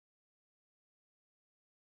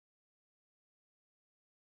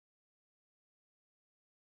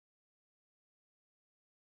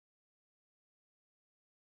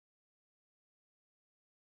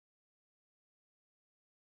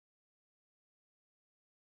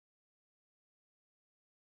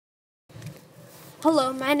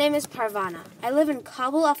Hello, my name is Parvana. I live in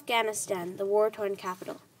Kabul, Afghanistan, the war-torn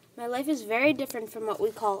capital. My life is very different from what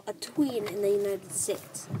we call a tween in the United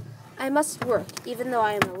States. I must work, even though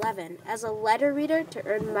I am 11, as a letter reader to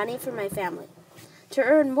earn money for my family. To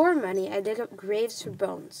earn more money, I dig up graves for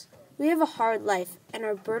bones. We have a hard life, and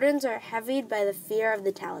our burdens are heavied by the fear of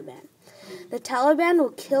the Taliban. The Taliban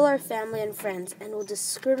will kill our family and friends and will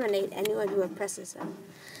discriminate anyone who oppresses them.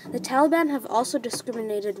 The Taliban have also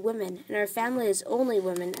discriminated women, and our family is only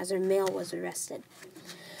women as our male was arrested.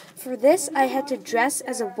 For this, I had to dress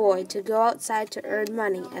as a boy to go outside to earn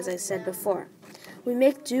money, as I said before. We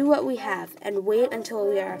make do what we have and wait until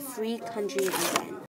we are a free country again.